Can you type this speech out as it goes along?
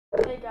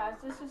guys,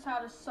 this is how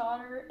to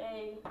solder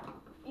a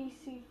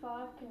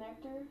EC5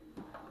 connector.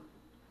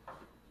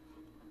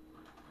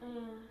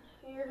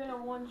 And you're going to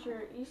want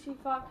your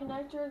EC5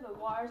 connector, the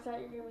wires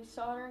that you're going to be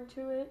soldering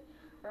to it,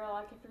 or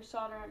like if you're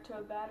soldering it to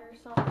a battery or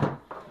something.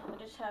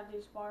 I just have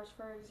these wires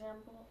for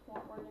example,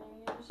 what we're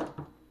going to use.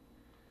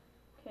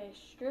 Okay,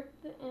 strip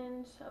the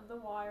ends of the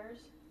wires.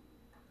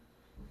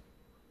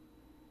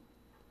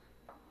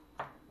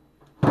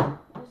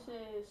 This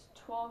is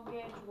 12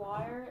 gauge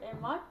wire.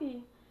 It might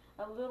be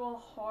a little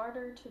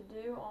harder to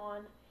do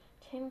on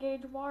 10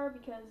 gauge wire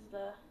because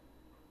the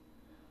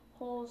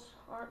holes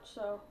aren't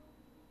so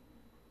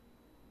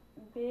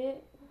big,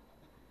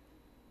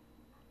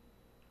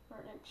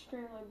 aren't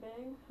extremely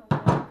big.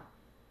 Okay.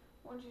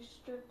 Once you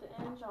strip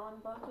the ends on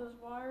both those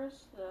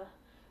wires, the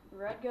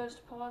red goes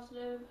to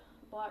positive,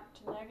 black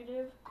to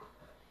negative,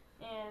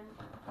 and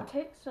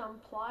take some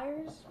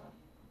pliers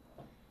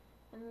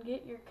and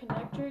get your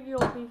connector.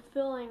 You'll be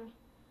filling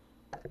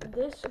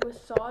this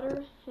with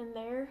solder in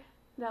there,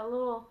 that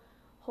little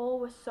hole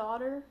with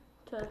solder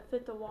to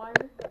fit the wire.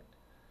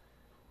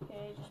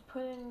 Okay, just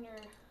put in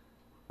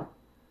your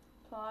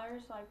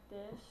pliers like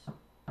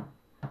this.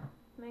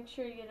 Make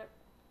sure you get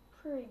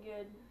a pretty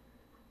good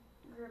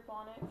grip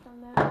on it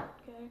from that.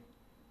 Okay,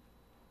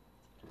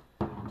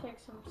 take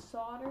some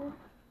solder.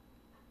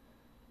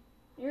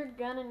 You're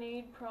gonna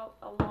need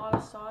a lot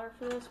of solder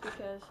for this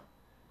because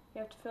you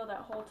have to fill that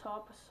whole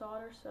top with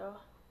solder, so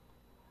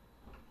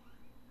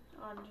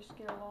I'll just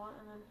get a lot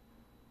and then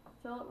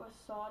fill it with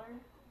solder.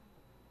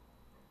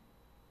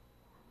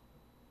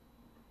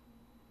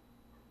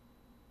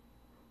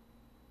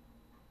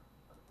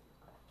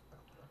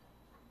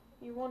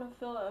 You want to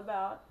fill it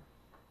about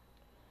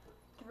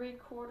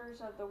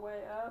 3/4 of the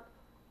way up.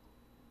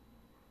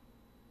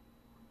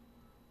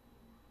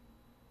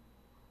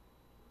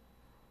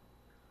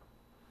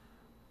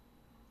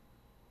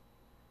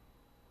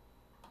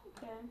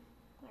 Okay,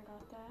 I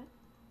got that.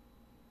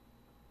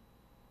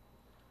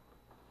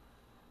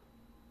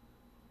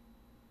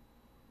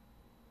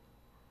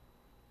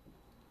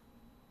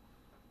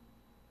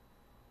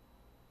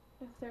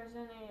 If there's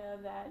any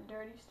of that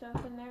dirty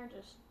stuff in there,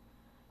 just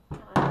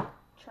kind of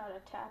try to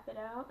tap it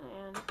out.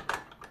 And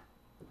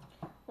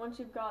once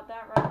you've got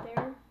that right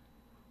there,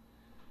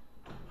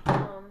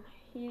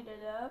 heat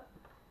it up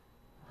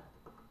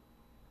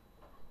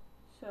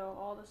so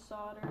all the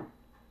solder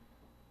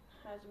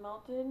has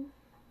melted.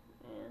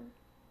 And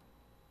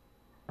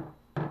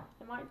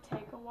it might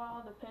take a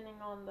while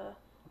depending on the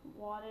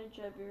wattage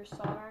of your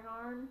soldering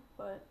iron,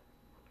 but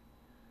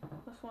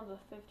this one's a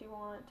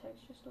 51, it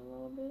takes just a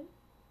little bit.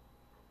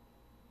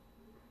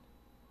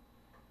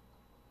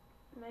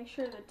 Make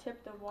sure the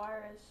tip of the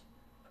wire is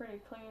pretty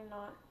clean,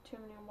 not too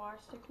many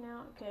wires sticking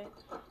out. Okay,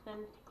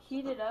 then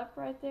heat it up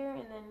right there,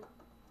 and then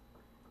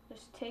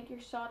just take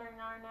your soldering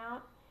iron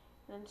out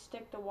and then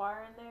stick the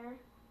wire in there,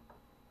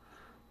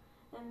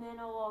 and then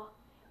it will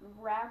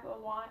wrap a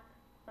wire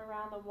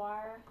around the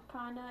wire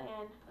kinda,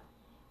 and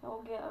it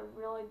will get a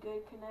really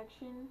good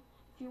connection.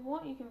 If you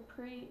want, you can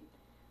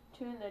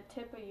pre-tune the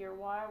tip of your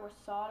wire with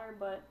solder,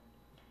 but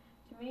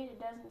to me it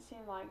doesn't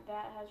seem like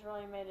that has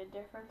really made a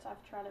difference.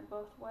 I've tried it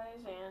both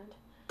ways, and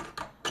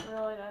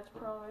really that's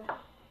probably,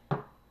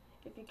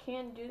 if you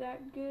can do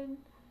that good,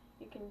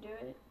 you can do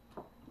it,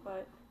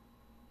 but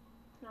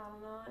I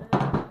don't know. And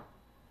then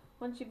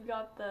once you've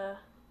got the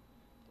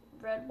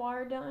red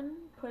wire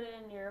done, put it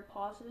in your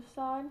positive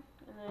side,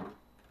 and then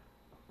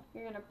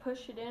you're going to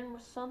push it in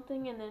with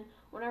something, and then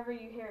whenever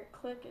you hear it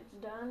click, it's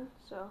done.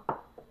 So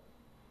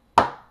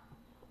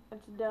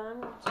it's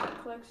done once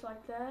it clicks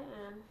like that,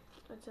 and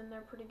it's in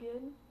there pretty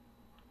good.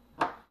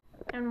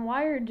 And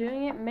while you're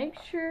doing it, make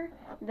sure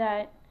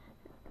that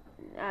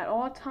at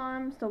all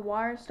times the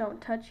wires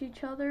don't touch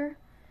each other,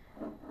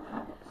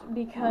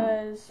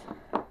 because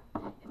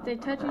if they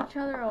touch each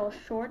other, it'll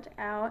short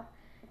out,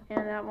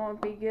 and that won't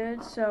be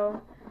good.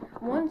 So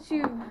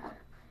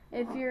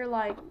if you're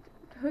like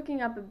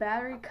hooking up a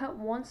battery, cut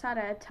one side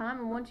at a time,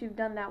 and once you've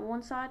done that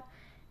one side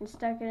and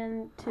stuck it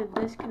into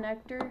this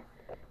connector,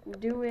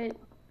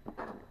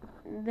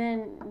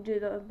 then do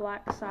the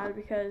black side,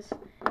 because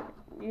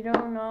you do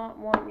not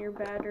want your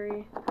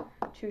battery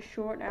to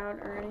short out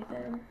or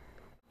anything.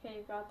 Okay,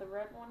 you've got the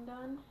red one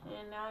done,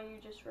 and now you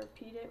just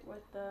repeat it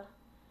with the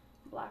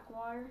black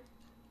wire.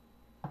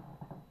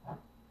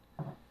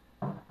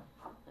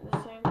 And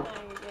the same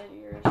thing, you get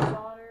your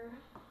solder,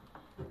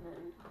 and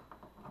then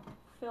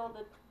fill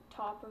the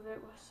top of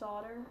it with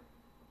solder.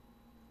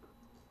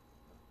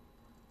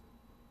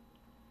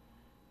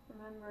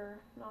 Remember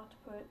not to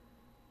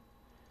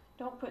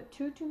don't put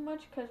too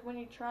much, because when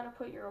you try to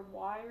put your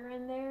wire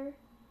in there,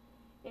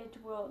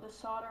 the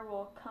solder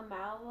will come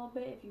out a little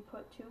bit if you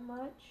put too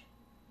much.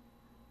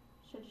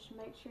 So just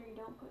make sure you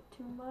don't put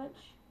too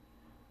much,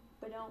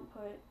 but don't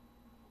put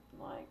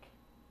like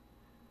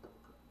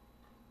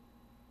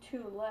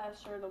too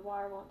less, or the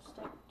wire won't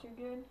stick too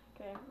good.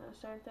 Okay, and the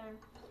same thing.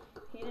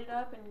 Heat it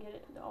up and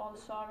get all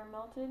the solder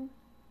melted.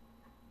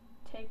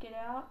 Take it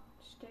out,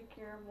 stick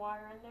your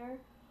wire in there,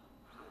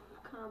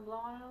 kind of blow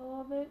on it a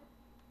little bit,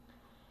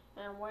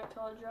 and wait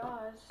till it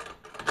dries.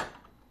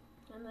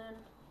 And then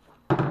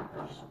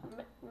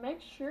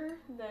make sure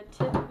the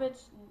tip of it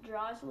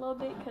dries a little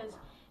bit, because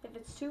if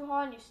it's too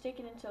hot and you stick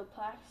it into a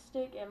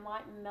plastic, it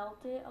might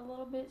melt it a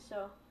little bit.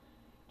 So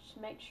just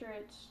make sure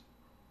it's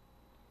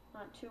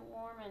not too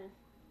warm, and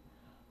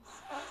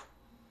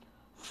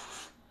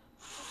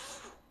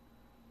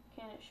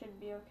it should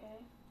be okay.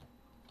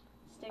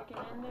 Stick it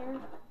in there,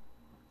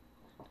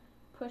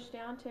 push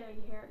down till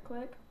you hear it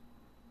click,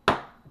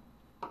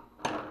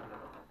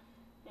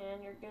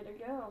 and you're good to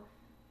go.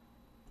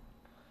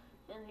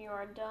 And you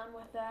are done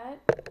with that.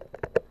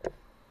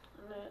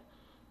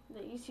 The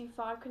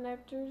EC5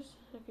 connectors,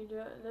 if you do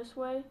it this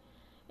way,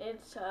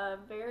 it's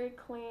very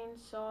clean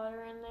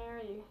solder in there,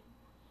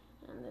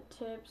 and the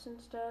tips and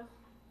stuff.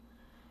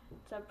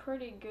 It's a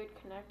pretty good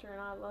connector,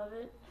 and I love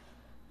it.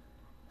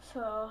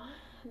 So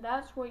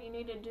that's what you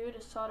need to do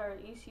to solder an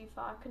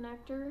EC5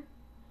 connector.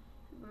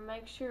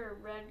 Make sure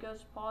red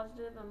goes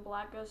positive and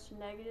black goes to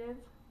negative,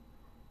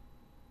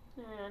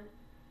 and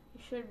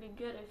you should be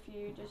good if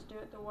you just do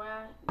it the way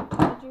I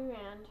told you,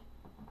 and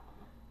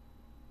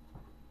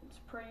it's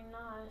pretty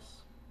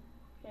nice.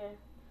 Okay,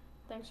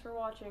 thanks for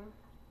watching.